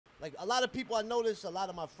Like a lot of people I notice, a lot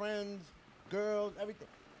of my friends, girls, everything,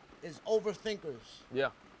 is overthinkers. Yeah.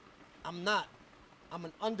 I'm not. I'm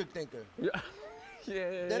an underthinker. Yeah.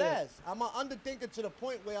 Yeah. Dead ass. I'm an underthinker to the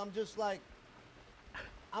point where I'm just like,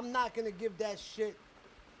 I'm not gonna give that shit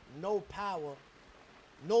no power,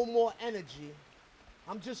 no more energy.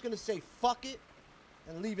 I'm just gonna say fuck it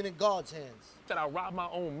and leave it in God's hands. Said I robbed my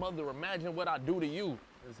own mother. Imagine what I do to you.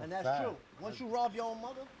 And that's true. Once you rob your own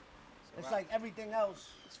mother, it's like everything else.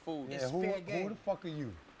 It's food. It's fair game. Who the fuck are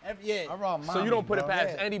you? Yeah. I robbed mine. So you don't put it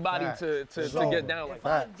past Yeah. anybody to get down like If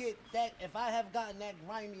that. I get that, if I have gotten that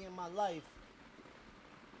grimy in my life,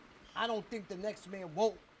 I don't think the next man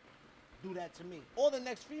won't do that to me or the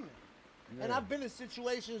next female. And Yeah. I've been in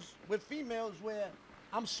situations with females where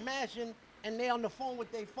I'm smashing and they on the phone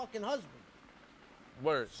with their fucking husband.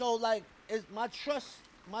 Word. So like, it's my trust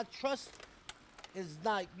is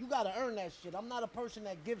like, you gotta earn that shit. I'm not a person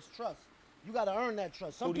that gives trust. You gotta earn that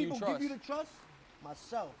trust. Some Who do you people give you the trust? trust.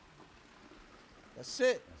 Myself. That's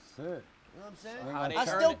it. That's it. You know what I'm saying? How they I earn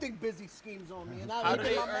still it? think Busy schemes on me, and How I've do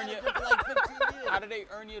been they my earn manager your- for like 15 years. How do they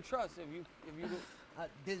earn your trust if you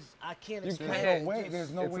I can't You explain. can't. it. There's no way. Just-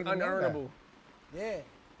 There's no It's way to know unearnable. Yeah.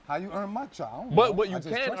 How you earn my trust? I don't know. But what I you just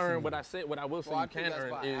can trusted earn, you. what I will say Well, I you think can that's earn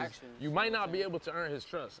by is action, you is might what not I'm be saying. able to earn his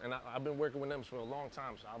trust. And I've been working with them for a long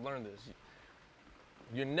time, so I've learned this.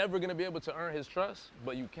 You're never gonna be able to earn his trust,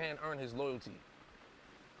 but you can earn his loyalty.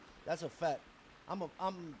 That's a fact. I'm a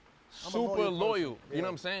Super loyal loyal. person. You know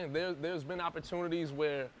what I'm saying? There's been opportunities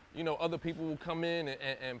where, you know, other people will come in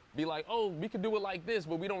and be like, oh, we could do it like this,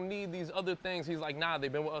 but we don't need these other things. He's like, nah,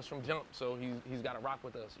 they've been with us from jump, so he's got to rock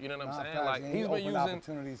with us. You know what I'm saying? Facts. Like, And he's he been opened using.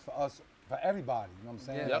 opportunities for us, for everybody. You know what I'm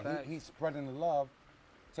saying? Yeah, Like, facts. he's spreading the love.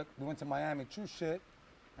 We went to Miami, true shit.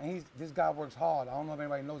 And this guy works hard. I don't know if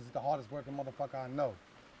anybody knows he's the hardest working motherfucker I know.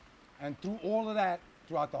 And through all of that,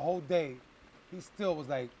 throughout the whole day, he still was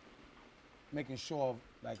like making sure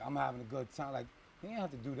like I'm having a good time. Like he didn't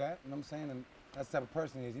have to do that. You know what I'm saying? And that's the type of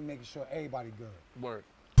person he is. He making sure everybody good. Word.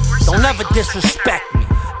 Don't ever disrespect me.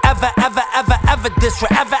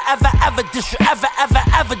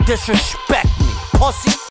 Ever disrespect me. Pussy.